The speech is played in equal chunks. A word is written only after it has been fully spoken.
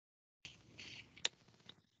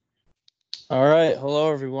All right.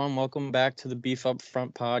 Hello, everyone. Welcome back to the Beef Up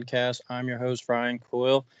Front podcast. I'm your host, Ryan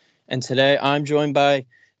Coyle. And today I'm joined by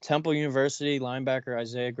Temple University linebacker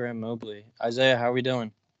Isaiah Graham Mobley. Isaiah, how are we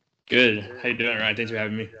doing? Good. How you doing, Ryan? Thanks for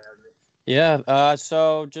having me. Yeah.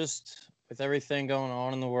 So just with everything going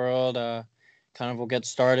on in the world, we'll get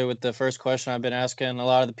started with the first question I've been asking a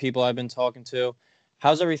lot of the people I've been talking to.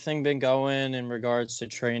 How's everything been going in regards to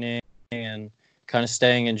training and kind of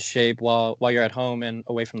staying in shape while you're at home and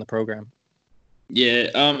away from the program? Yeah,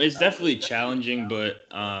 it's definitely challenging, but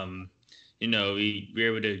we were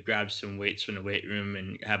able to grab some weights from the weight room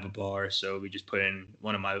and have a bar. So we just put in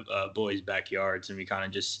one of my boys' backyards, and we kind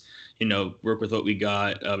of just work with what we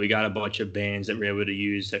got. We got a bunch of bands that we're able to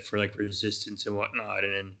use that for like resistance and whatnot,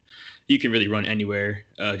 and then you can really run anywhere.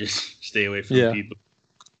 Just stay away from Yeah. people.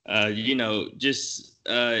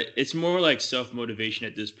 It's more like self motivation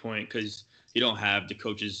at this point because you don't have the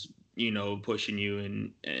coaches, pushing you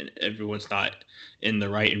and everyone's not in the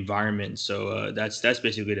right environment. So that's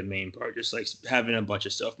basically the main part, just like having a bunch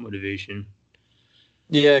of self motivation.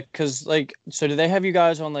 Yeah, because so do they have you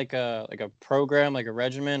guys on like a program, like a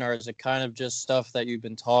regimen, or is it kind of just stuff that you've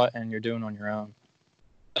been taught and you're doing on your own?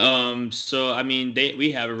 So I mean, we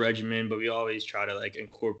have a regimen, but we always try to like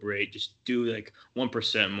incorporate, just do like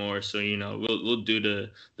 1% more. So we'll do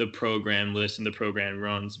the program list and the program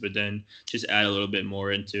runs, but then just add a little bit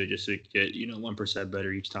more into it, just to get 1%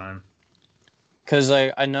 better each time. Because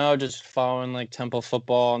I know just following like Temple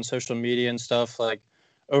football on social media and stuff, like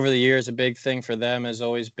over the years, a big thing for them has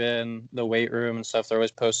always been the weight room and stuff. They're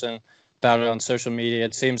always posting about it on social media.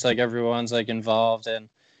 It seems like everyone's like involved and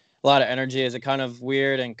a lot of energy. Is it kind of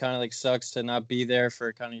weird and kind of like sucks to not be there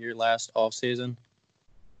for kind of your last off season?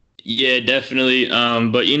 Yeah, definitely.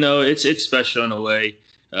 But it's special in a way.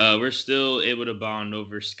 We're still able to bond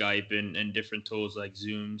over Skype and different tools like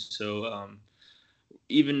Zoom. So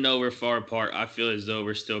even though we're far apart, I feel as though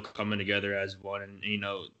we're still coming together as one. And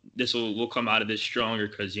this we'll come out of this stronger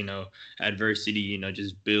because adversity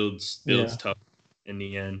just builds Yeah. tough in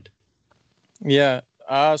the end. Yeah.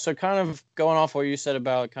 So kind of going off what you said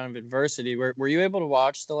about kind of adversity, were you able to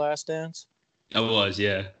watch The Last Dance? I was,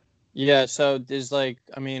 yeah. Yeah. So there's I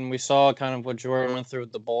mean, we saw kind of what Jordan went through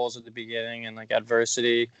with the Bulls at the beginning and like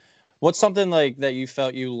adversity. What's something like that you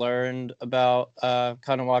felt you learned about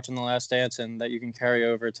kind of watching The Last Dance and that you can carry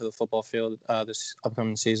over to the football field this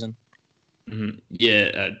upcoming season?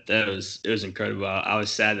 Yeah, it was incredible. I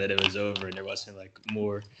was sad that it was over and there wasn't like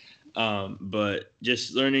more. But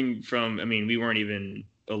just learning from, I mean, we weren't even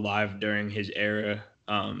alive during his era,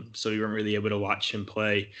 so we weren't really able to watch him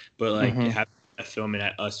play. But like Mm-hmm. having that film and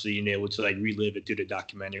at us being able to like relive it through the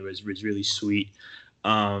documentary was really sweet.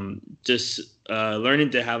 Just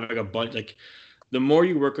learning to have like a bunch, like the more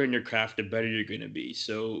you work on your craft, the better you're gonna be.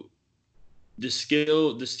 So the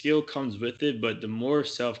skill comes with it, but the more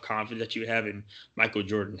self-confidence that you have, and Michael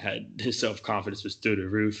Jordan had, his self-confidence was through the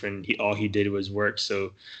roof, and all he did was work.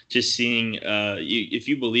 So just seeing if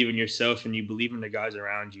you believe in yourself and you believe in the guys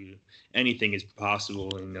around you, anything is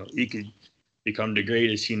possible. You could become the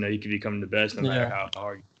greatest, you could become the best no matter Yeah. how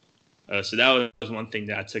hard. So that was one thing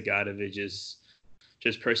that I took out of it, just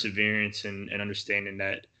perseverance and understanding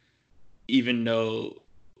that even though,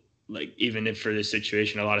 like, even if for this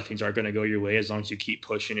situation a lot of things aren't going to go your way, as long as you keep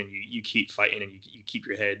pushing and you keep fighting and you keep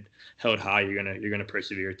your head held high, you're gonna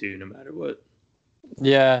persevere through no matter what.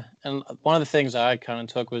 Yeah, and one of the things I kind of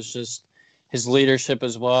took was just his leadership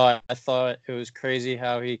as well. I thought it was crazy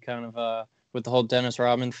how he kind of with the whole Dennis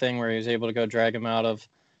Rodman thing, where he was able to go drag him out of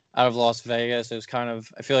Las Vegas. It was kind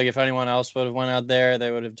of, I feel like if anyone else would have went out there,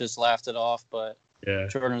 they would have just laughed it off. But Yeah.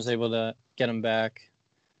 Jordan was able to get him back.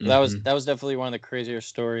 That was Mm-hmm. that was definitely one of the crazier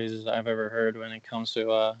stories I've ever heard when it comes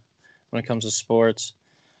to sports.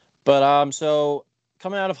 But so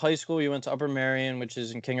coming out of high school, you went to Upper Marion, which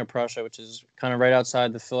is in King of Prussia, which is kind of right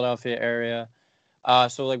outside the Philadelphia area.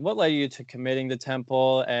 So like, what led you to committing to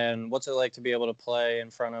Temple, and what's it like to be able to play in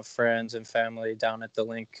front of friends and family down at the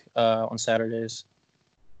link on Saturdays?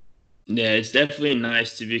 Yeah, it's definitely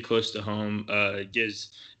nice to be close to home. It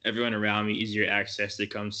gives everyone around me easier access to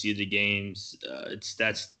come see the games. It's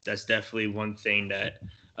that's definitely one thing that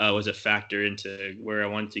was a factor into where I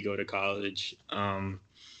wanted to go to college.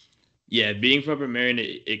 Yeah, being from Upper Marion,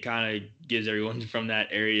 it kind of gives everyone from that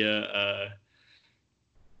area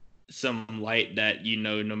some light that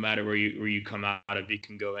no matter where you come out of, you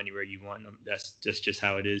can go anywhere you want. That's just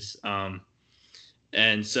how it is.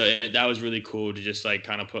 And so that was really cool to just like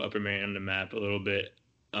kind of put Upper Marion on the map a little bit.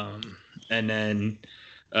 And then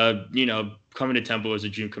coming to Temple was a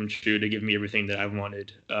dream come true to give me everything that I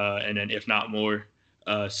wanted, and then if not more.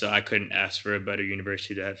 So I couldn't ask for a better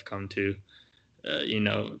university to have come to.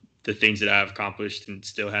 the things that I've accomplished and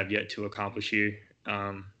still have yet to accomplish here.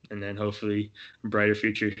 And then hopefully a brighter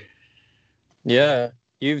future. Yeah,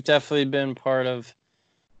 you've definitely been part of.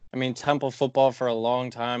 I mean, Temple football for a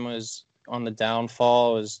long time was on the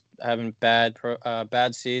downfall, was having bad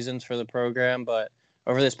seasons for the program. But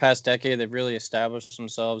over this past decade, they've really established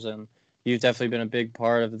themselves, and you've definitely been a big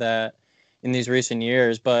part of that in these recent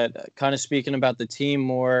years. But kind of speaking about the team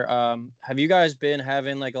more, have you guys been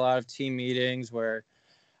having like a lot of team meetings where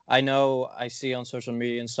I know I see on social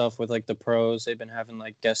media and stuff with like the pros, they've been having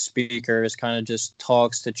like guest speakers, kind of just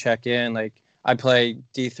talks to check in. Like I play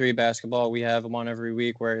D3 basketball. We have one every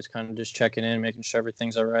week where it's kind of just checking in, making sure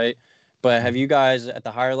everything's all right. But have you guys at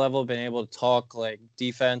the higher level been able to talk like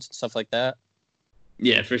defense and stuff like that?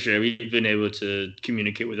 Yeah, for sure. We've been able to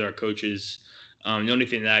communicate with our coaches. The only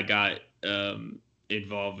thing that got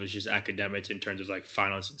involved was just academics in terms of like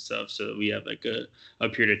finals and stuff. So we have like a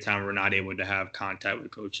period of time where we're not able to have contact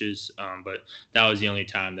with coaches. But that was the only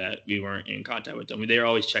time that we weren't in contact with them. I mean, they're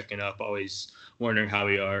always checking up, always wondering how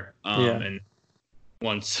we are. Yeah. And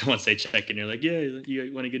once they check in, they're like, yeah,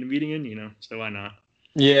 you want to get a meeting in, so why not?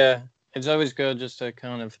 Yeah. It's always good just to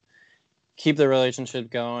kind of keep the relationship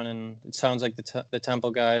going. And it sounds like the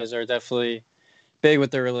Temple guys are definitely big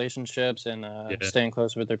with their relationships and staying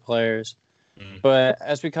close with their players. But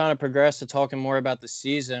as we kind of progress to talking more about the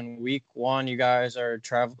season, week one, you guys are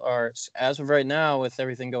as of right now with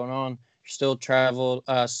everything going on, you're still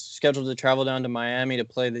scheduled to travel down to Miami to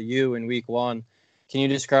play the U in week one. Can you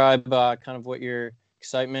describe kind of what your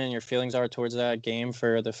excitement and your feelings are towards that game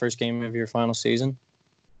for the first game of your final season?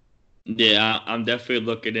 Yeah, I'm definitely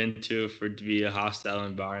looking into it for it to be a hostile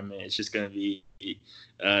environment. It's just going to be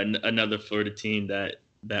another Florida team that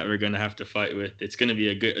we're going to have to fight with. It's going to be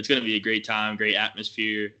a great time, great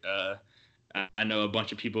atmosphere. I know a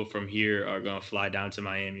bunch of people from here are going to fly down to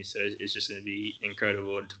Miami, so it's just going to be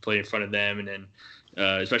incredible to play in front of them, and then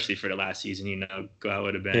especially for the last season, go out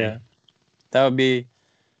with a bang. Yeah, that would be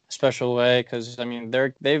a special way because I mean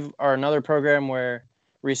they are another program where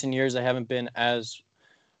recent years they haven't been as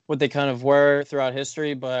what they kind of were throughout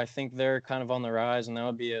history, but I think they're kind of on the rise, and that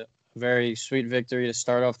would be a very sweet victory to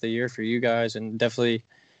start off the year for you guys and definitely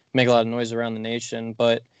make a lot of noise around the nation.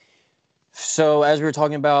 But so as we were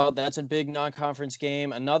talking about, that's a big non-conference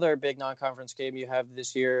game. Another big non-conference game you have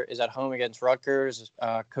this year is at home against Rutgers.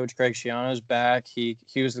 Coach Greg Schiano's back. He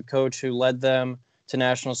was the coach who led them to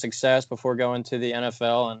national success before going to the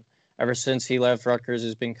NFL, and ever since he left, Rutgers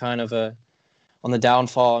has been kind of on the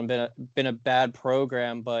downfall and been a bad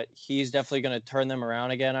program, but he's definitely going to turn them around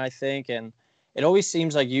again, I think. And it always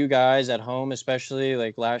seems like you guys at home, especially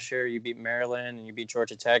like last year, you beat Maryland and you beat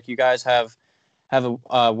Georgia Tech. You guys have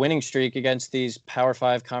a winning streak against these Power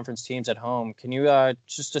 5 conference teams at home. Can you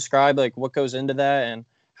just describe like what goes into that and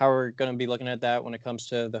how we're going to be looking at that when it comes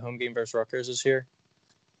to the home game versus Rutgers this year?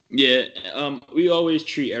 Yeah, we always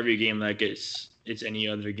treat every game like it's any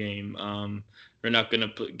other game. We're not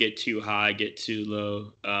going to get too high, get too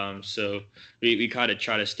low. So we kind of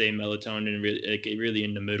try to stay melatonin and really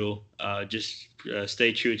in the middle. Just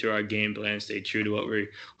stay true to our game plan, stay true to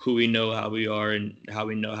who we know, how we are, and how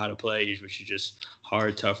we know how to play, which is just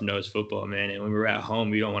hard, tough-nosed football, man. And when we're at home,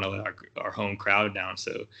 we don't want to let our home crowd down.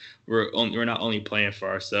 So we're not only playing for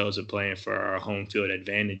ourselves, we're playing for our home field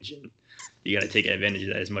advantage, and you got to take advantage of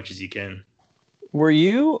that as much as you can. Were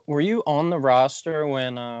you on the roster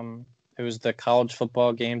when it was the college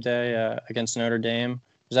football game day against Notre Dame?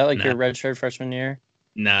 Was that like your redshirt freshman year?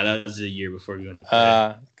 Nah, that was a year before we went to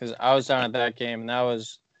play. Because I was down at that game, and that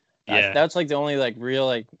was that's like the only like real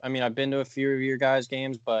like I mean I've been to a few of your guys'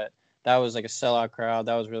 games, but that was like a sellout crowd.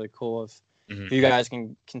 That was really cool. If you guys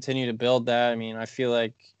can continue to build that, I mean I feel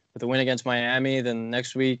like with a win against Miami, then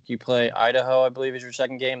next week you play Idaho, I believe is your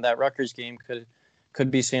second game. That Rutgers game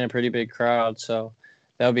could be seeing a pretty big crowd, so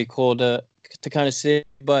that would be cool to kind of see.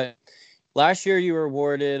 But last year you were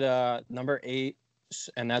awarded number 8,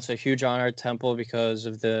 and that's a huge honor at Temple because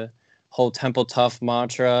of the whole Temple Tough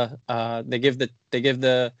mantra. They give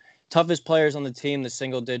the toughest players on the team the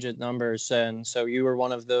single-digit numbers, and so you were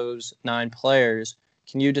one of those 9 players.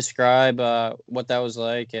 Can you describe what that was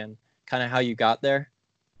like and kind of how you got there?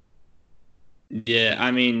 Yeah,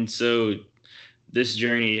 I mean, so this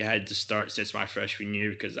journey had to start since my freshman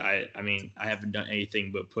year because I haven't done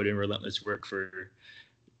anything but put in relentless work for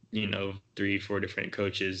 3-4 different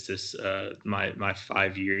coaches this my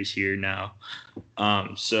 5 years here now.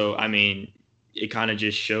 So I mean it kind of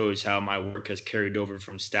just shows how my work has carried over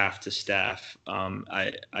from staff to staff.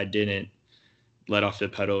 I didn't let off the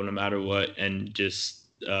pedal no matter what, and just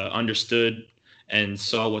understood and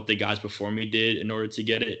saw what the guys before me did in order to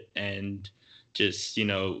get it, and just,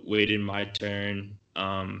 waited my turn.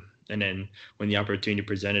 And then when the opportunity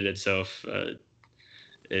presented itself,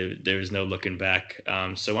 there was no looking back.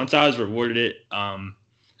 So once I was rewarded it,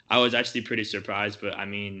 I was actually pretty surprised. But I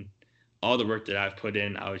mean, all the work that I've put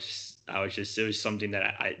in, it was something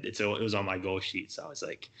that it was on my goal sheet. So I was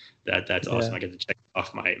like, that's awesome. Yeah. I get to check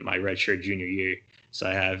off my redshirt junior year. So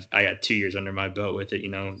I got 2 years under my belt with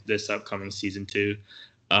it, this upcoming season too.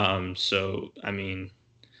 So I mean,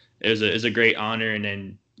 it was a great honor. And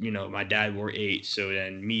then, my dad wore 8. So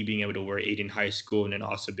then me being able to wear 8 in high school and then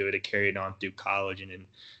also be able to carry it on through college, and then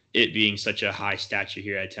it being such a high stature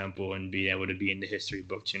here at Temple and being able to be in the history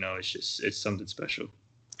books, it's something special.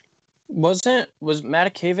 Was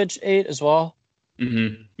Matakevich 8 as well?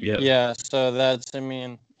 Mm-hmm. Yeah. Yeah. So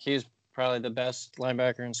he's probably the best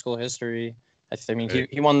linebacker in school history. Right.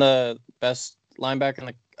 He won the best linebacker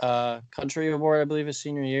in the country award, I believe, his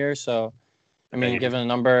senior year. So, giving a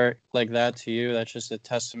number like that to you, that's just a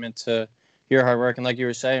testament to your hard work. And like you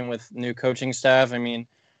were saying, with new coaching staff,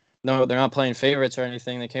 no, they're not playing favorites or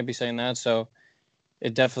anything. They can't be saying that. So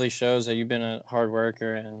it definitely shows that you've been a hard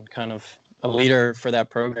worker and kind of a leader for that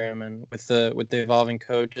program. And with the evolving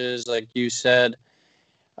coaches, like you said,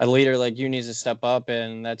 a leader like you needs to step up,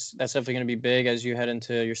 and that's definitely going to be big as you head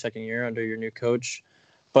into your second year under your new coach.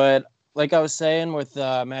 But like I was saying with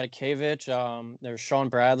Matakevich, there's Sean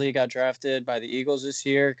Bradley got drafted by the Eagles this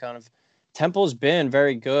year. Kind of Temple's been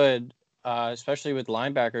very good, especially with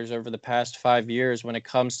linebackers over the past 5 years when it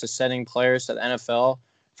comes to sending players to the NFL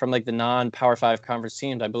from like the non-Power 5 conference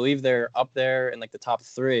teams. I believe they're up there in like the top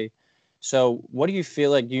 3. So what do you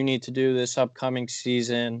feel like you need to do this upcoming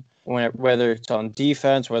season, whether it's on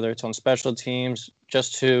defense, whether it's on special teams,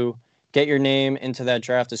 just to get your name into that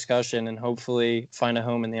draft discussion and hopefully find a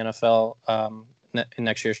home in the NFL in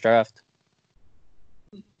next year's draft?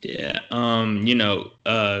 Yeah.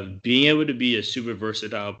 Being able to be a super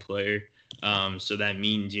versatile player. So that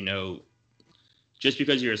means, just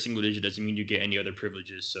because you're a single digit doesn't mean you get any other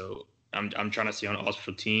privileges. So I'm trying to stay on all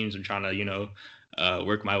special teams. I'm trying to,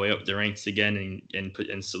 work my way up the ranks again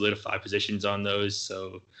and solidify positions on those.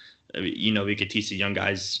 So, we could teach the young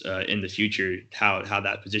guys in the future how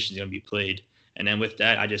that position is going to be played. And then with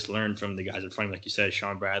that, I just learned from the guys in front of me, like you said,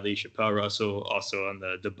 Sean Bradley, Chappelle Russell, also on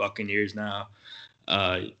the Buccaneers now.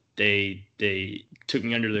 They took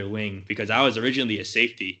me under their wing because I was originally a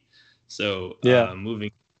safety. So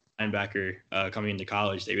moving linebacker coming into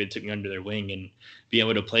college, they really took me under their wing, and being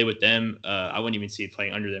able to play with them, I wouldn't even see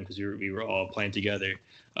playing under them because we were all playing together.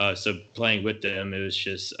 So playing with them, it was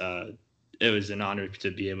just it was an honor to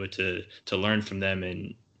be able to learn from them,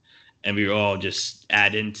 and we were all just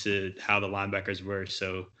add into how the linebackers were.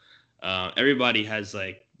 So everybody has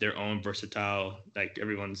like their own versatile, like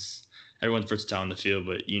everyone's versatile in the field,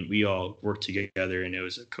 but we all worked together and it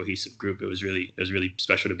was a cohesive group. It was really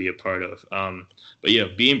special to be a part of. But yeah,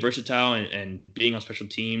 being versatile and being on special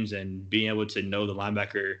teams and being able to know the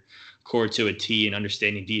linebacker core to a T and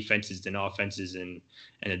understanding defenses and offenses and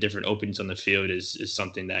the different openings on the field is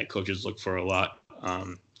something that coaches look for a lot.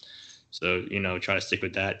 So, try to stick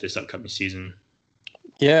with that this upcoming season.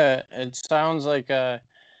 Yeah, it sounds like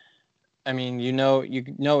you know what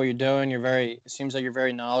you're doing. It seems like you're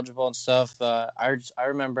very knowledgeable and stuff. I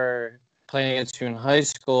remember playing against you in high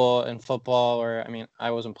school in football, or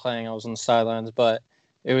I wasn't playing, I was on the sidelines, but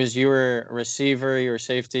it was you were a receiver, you were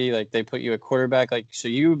safety, like they put you at quarterback, like so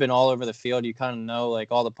you've been all over the field. You kind of know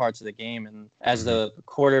like all the parts of the game, and as the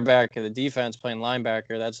quarterback of the defense playing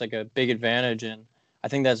linebacker, that's like a big advantage. And I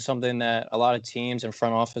think that's something that a lot of teams and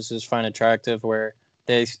front offices find attractive, where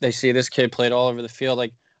they see this kid played all over the field.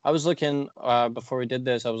 Like I was looking before we did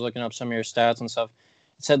this, I was looking up some of your stats and stuff.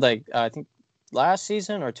 It said like I think last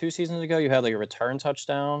season or 2 seasons ago you had like a return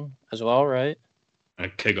touchdown as well, right? A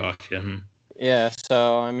kickoff, yeah. Yeah,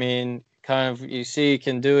 so kind of you see you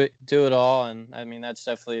can do it all, and that's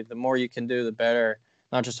definitely the more you can do the better,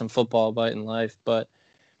 not just in football but in life. But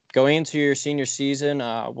going into your senior season,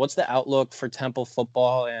 what's the outlook for Temple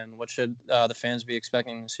football, and what should the fans be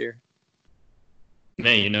expecting this year?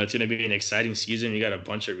 Man, it's going to be an exciting season. We got a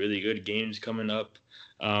bunch of really good games coming up.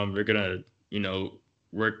 We're going to,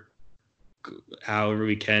 work however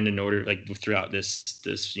we can in order, like throughout this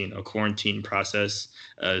quarantine process.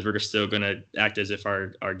 We're still going to act as if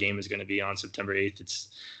our game is going to be on September 8th.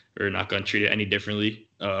 We're not going to treat it any differently.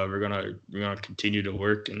 We're going to continue to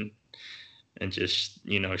work and just,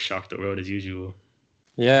 shock the world as usual.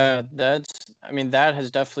 Yeah, that has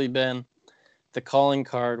definitely been the calling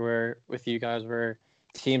card with you guys, where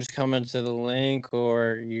teams coming to the link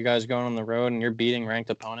or you guys going on the road and you're beating ranked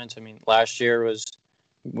opponents. Last year was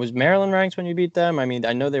Maryland ranked when you beat them? I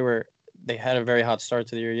know they were they had a very hot start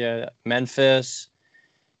to the year. Yeah, Memphis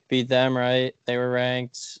beat them, right? They were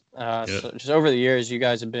ranked. So just over the years, you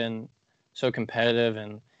guys have been so competitive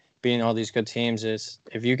and beating all these good teams. Is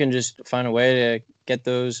if you can just find a way to get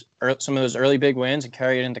some of those early big wins and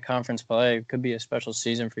carry it into conference play, it could be a special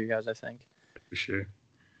season for you guys, I think. For sure.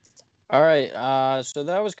 All right. So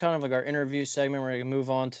that was kind of like our interview segment. We're going to move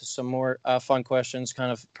on to some more fun questions,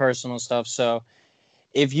 kind of personal stuff. So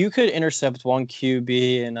if you could intercept one QB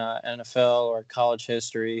in NFL or college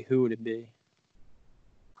history, who would it be?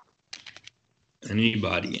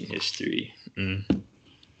 Anybody in history.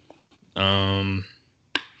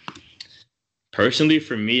 Personally,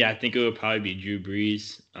 for me, I think it would probably be Drew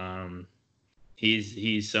Brees.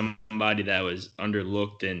 He's somebody that was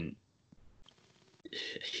underlooked, and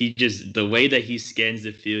the way that he scans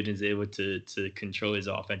the field and is able to control his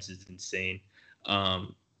offense is insane.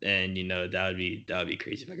 And that would be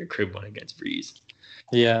crazy if I could crib one against Brees.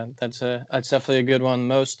 Yeah, that's definitely a good one.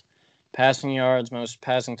 Most passing yards, most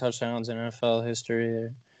passing touchdowns in NFL history.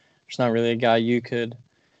 There's not really a guy you could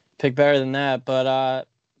pick better than that. But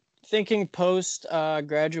thinking post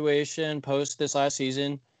graduation, post this last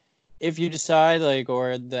season, if you decide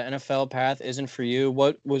or the NFL path isn't for you,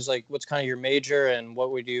 what's kind of your major and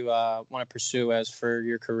what would you want to pursue as for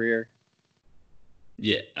your career?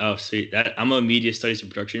 Yeah. Oh, sweet. I'm a media studies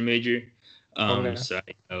and production major. Okay. So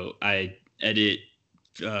I edit,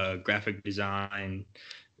 graphic design,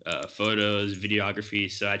 photos, videography.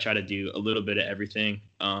 So I try to do a little bit of everything.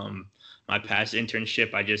 My past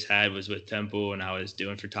internship I just had was with Temple, and I was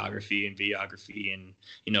doing photography and videography and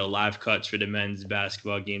live cuts for the men's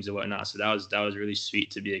basketball games and whatnot. So that was really sweet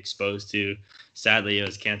to be exposed to. Sadly, it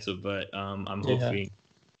was canceled, but I'm hoping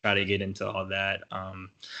try to get into all that.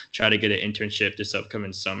 Try to get an internship this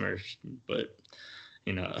upcoming summer, but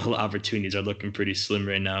opportunities are looking pretty slim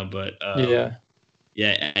right now. But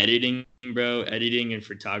editing and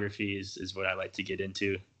photography is what I like to get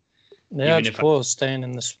into. Yeah, it's cool staying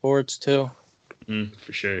in the sports too.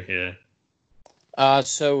 For sure, yeah.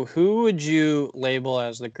 So who would you label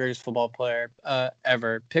as the greatest football player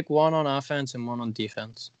ever? Pick one on offense and one on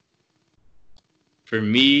defense. For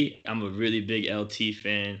me, I'm a really big LT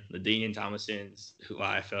fan. LaDainian Tomlinson's who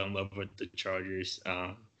I fell in love with the Chargers.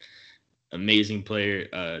 Amazing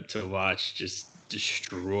player to watch, just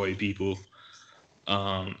destroy people.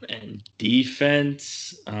 And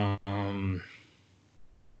defense,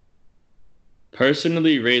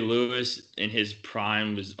 personally, Ray Lewis in his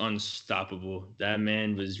prime was unstoppable. That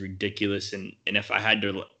man was ridiculous. And if I had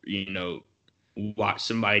to, watch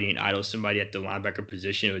somebody and idol somebody at the linebacker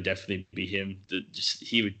position, it would definitely be him.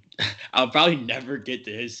 I'll probably never get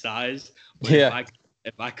to his size, but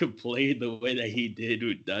if I could play the way that he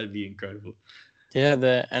did, that'd be incredible. Yeah,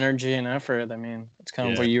 the energy and effort. I mean, it's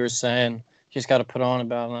kind of what you were saying. You just got to put on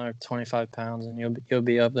about another 25 pounds, and you'll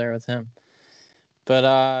be up there with him. But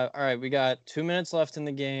all right, we got 2 minutes left in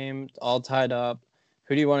the game, all tied up.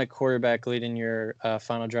 Who do you want a quarterback lead in your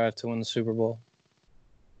final drive to win the Super Bowl?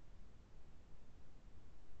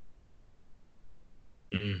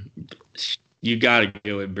 You gotta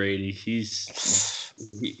go with Brady. Yikes.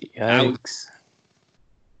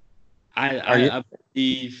 I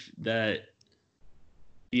believe that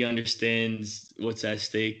he understands what's at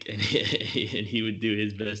stake, and he would do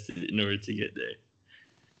his best in order to get there.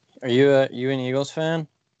 Are you an Eagles fan?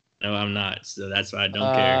 No, I'm not. So that's why I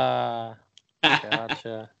don't care.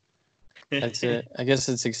 Gotcha. That's it. I guess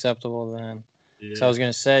it's acceptable then. Yeah. So I was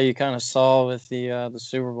gonna say you kind of saw with the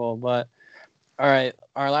Super Bowl, but all right.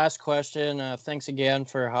 Our last question. Thanks again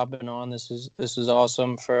for hopping on. This is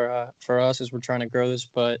awesome for us as we're trying to grow this.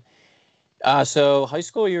 But so high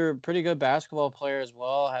school, you're a pretty good basketball player as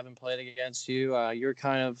well. I haven't played against you. You're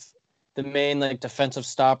kind of the main defensive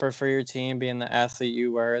stopper for your team, being the athlete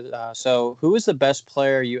you were. So who was the best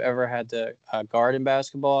player you ever had to guard in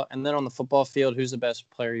basketball? And then on the football field, who's the best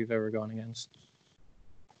player you've ever gone against?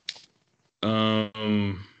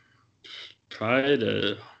 Probably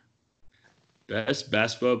the best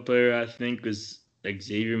basketball player I think was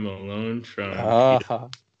Xavier Malone from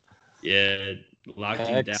locked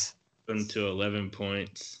him down to 11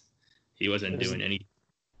 points. He wasn't doing anything.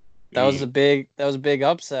 That was a big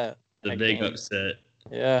upset. The big upset.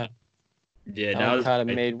 Yeah. Yeah, that was kind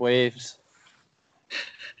of made waves.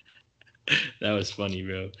 That was funny,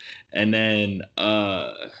 bro. And then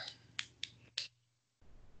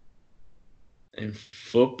in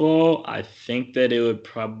football, I think that it would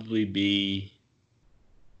probably be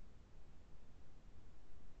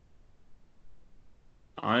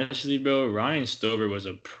honestly, bro, Ryan Stover was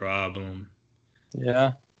a problem.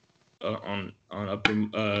 Yeah. On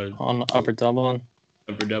Upper Dublin.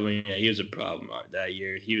 for doubling. Yeah, he was a problem that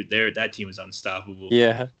year. He was there. That team was unstoppable.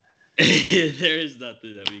 Yeah. There is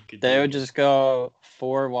nothing that we could do. They would just go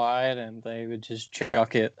 4 wide and they would just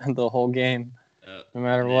chuck it the whole game, no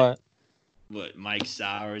matter what. What, Mike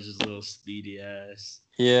Sowers, his little speedy ass.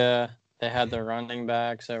 Yeah, they had the running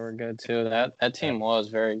backs that were good too. That team was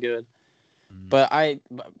very good. But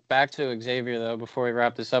back to Xavier though. Before we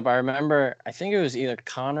wrap this up, I remember I think it was either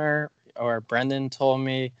Connor or Brendan told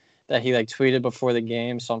me that he like tweeted before the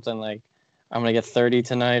game something like, "I'm gonna get 30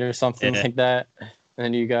 tonight" or something like that. And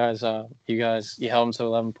then you guys held him to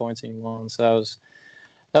 11 points and you won. So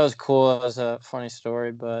that was cool. That was a funny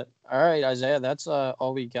story. But all right, Isaiah, that's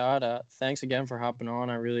all we got. Thanks again for hopping on.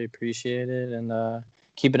 I really appreciate it. And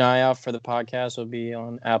keep an eye out for the podcast. It'll be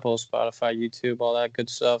on Apple, Spotify, YouTube, all that good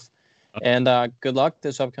stuff. And good luck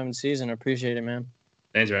this upcoming season. I appreciate it, man.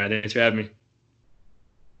 Thanks, Ryan. Thanks for having me.